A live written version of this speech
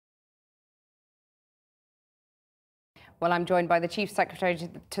Well, I'm joined by the Chief Secretary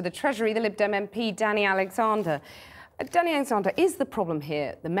to the Treasury, the Lib Dem MP, Danny Alexander. Danny Alexander, is the problem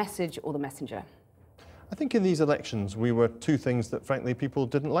here the message or the messenger? I think in these elections we were two things that frankly people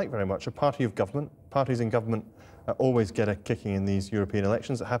didn't like very much. A party of government. Parties in government always get a kicking in these European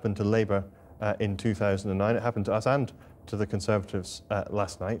elections. It happened to Labour in 2009. It happened to us and to the Conservatives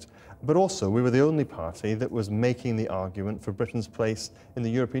last night. But also we were the only party that was making the argument for Britain's place in the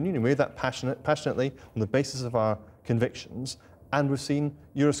European Union. We made that passionately on the basis of our convictions, and we've seen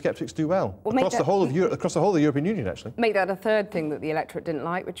Eurosceptics do well across the whole of the European Union, actually. Make that a third thing that the electorate didn't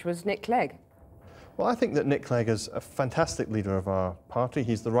like, which was Nick Clegg. Well, I think that Nick Clegg is a fantastic leader of our party.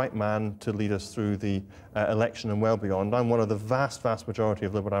 He's the right man to lead us through the election and well beyond. I'm one of the vast majority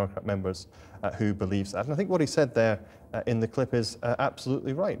of Liberal Democrat members who believes that. And I think what he said there in the clip is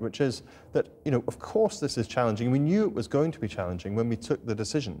absolutely right, which is that, you know, of course this is challenging. We knew it was going to be challenging when we took the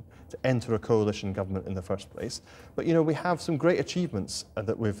decision to enter a coalition government in the first place. But, you know, we have some great achievements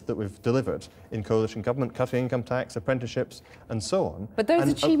that we've delivered in coalition government, cutting income tax, apprenticeships, and so on. But those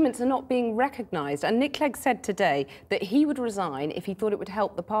achievements are not being recognised. And Nick Clegg said today that he would resign if he thought it would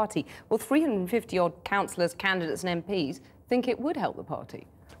help the party. Well, 350-odd councillors, candidates and MPs think it would help the party.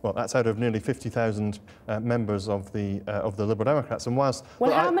 Well, that's out of nearly 50,000 members of the Liberal Democrats. And whilst...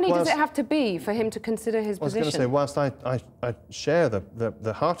 Well, how many does it have to be for him to consider his position? I was going to say, whilst I share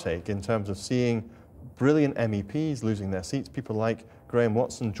the heartache in terms of seeing brilliant MEPs losing their seats, people like Graham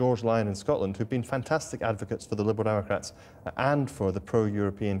Watson, George Lyon in Scotland, who've been fantastic advocates for the Liberal Democrats and for the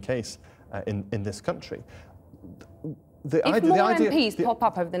pro-European case in this country. If more MPs pop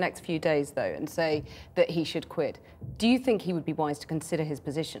up over the next few days, though, and say that he should quit, do you think he would be wise to consider his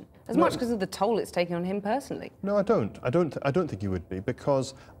position? As much because of the toll it's taking on him personally? No, I don't. I don't think he would be,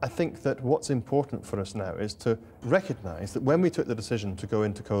 because I think that what's important for us now is to recognise that when we took the decision to go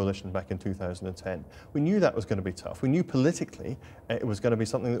into coalition back in 2010, we knew that was going to be tough. We knew politically it was going to be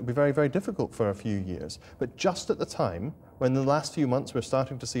something that would be very, very difficult for a few years. But just at the time, when the last few months we're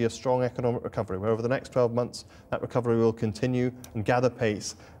starting to see a strong economic recovery, where over the next 12 months that recovery will continue and gather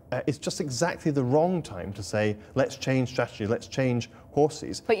pace, it's just exactly the wrong time to say, let's change strategy, let's change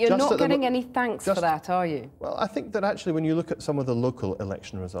horses. But you're not getting any thanks for that, are you? Well, I think that actually when you look at some of the local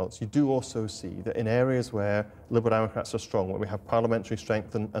election results, you do also see that in areas where Liberal Democrats are strong, where we have parliamentary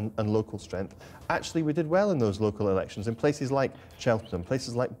strength and local strength, actually we did well in those local elections in places like Cheltenham,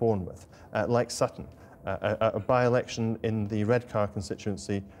 places like Bournemouth, like Sutton. A by-election in the Redcar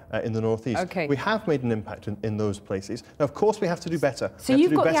constituency in the northeast. Okay. We have made an impact in those places. Now, of course, we have to do better. So we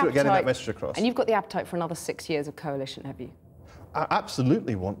have to do better at getting that message across. And you've got the appetite for another 6 years of coalition, have you? I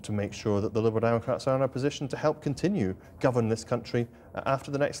absolutely want to make sure that the Liberal Democrats are in a position to help continue govern this country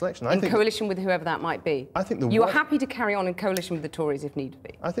after the next election. In coalition with whoever that might be? I think you are happy to carry on in coalition with the Tories if need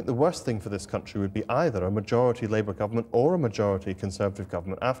be? I think the worst thing for this country would be either a majority Labour government or a majority Conservative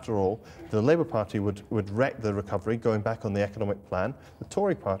government. After all, the Labour Party would wreck the recovery, going back on the economic plan. The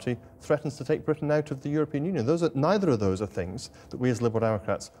Tory Party threatens to take Britain out of the European Union. Neither of those are things that we as Liberal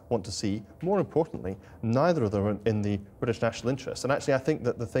Democrats want to see. More importantly, neither of them are in the British national interest. And actually, I think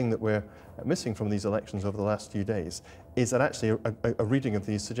that the thing that we're missing from these elections over the last few days is that actually a reading of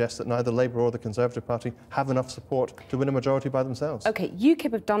these suggests that neither Labour or the Conservative Party have enough support to win a majority by themselves. OK,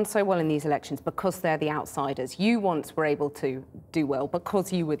 UKIP have done so well in these elections because they're the outsiders. You once were able to do well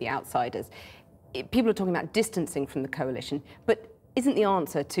because you were the outsiders. People are talking about distancing from the coalition, but isn't the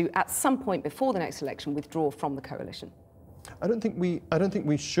answer to, at some point before the next election, withdraw from the coalition? I don't think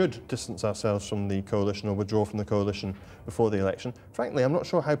we should distance ourselves from the coalition or withdraw from the coalition before the election. Frankly, I'm not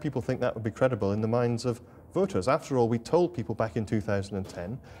sure how people think that would be credible in the minds of voters. After all, we told people back in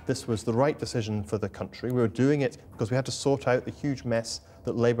 2010 this was the right decision for the country. We were doing it because we had to sort out the huge mess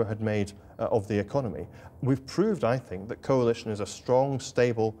that Labour had made of the economy. We've proved, I think, that coalition is a strong,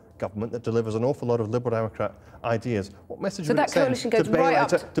 stable government that delivers an awful lot of Liberal Democrat ideas. What message would it send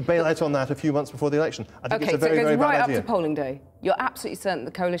to bail out on that a few months before the election? I think it's a very, very bad idea. Right up to polling day. You're absolutely certain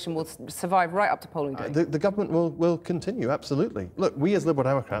the coalition will survive right up to polling day? The government will continue, absolutely. Look, we as Liberal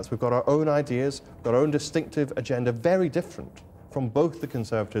Democrats, we've got our own ideas, got our own distinctive agenda, very different from both the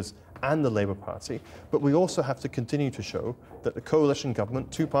Conservatives and the Labour Party, but we also have to continue to show that the coalition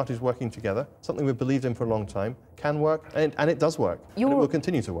government, two parties working together, something we've believed in for a long time, can work, and it does work, and it will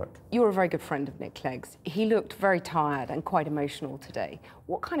continue to work. You're a very good friend of Nick Clegg's. He looked very tired and quite emotional today.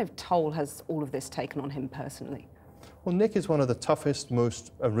 What kind of toll has all of this taken on him personally? Well, Nick is one of the toughest,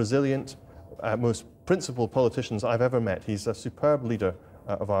 most resilient, most principled politicians I've ever met. He's a superb leader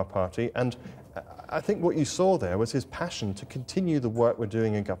of our party, and I think what you saw there was his passion to continue the work we're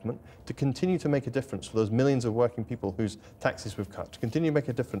doing in government, to continue to make a difference for those millions of working people whose taxes we've cut, to continue to make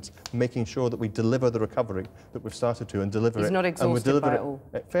a difference, making sure that we deliver the recovery that we've started to and deliver it. He's not exhausted by it all.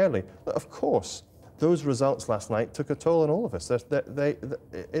 Fairly. But of course, those results last night took a toll on all of us.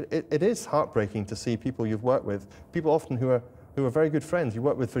 It is heartbreaking to see people you've worked with, people often who are very good friends, you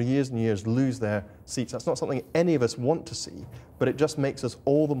work with for years and years, lose their seats. That's not something any of us want to see, but it just makes us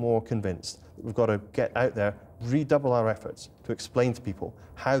all the more convinced that we've got to get out there, redouble our efforts to explain to people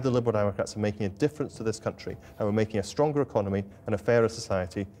how the Liberal Democrats are making a difference to this country, how we're making a stronger economy and a fairer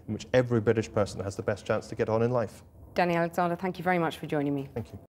society in which every British person has the best chance to get on in life. Danny Alexander, thank you very much for joining me. Thank you.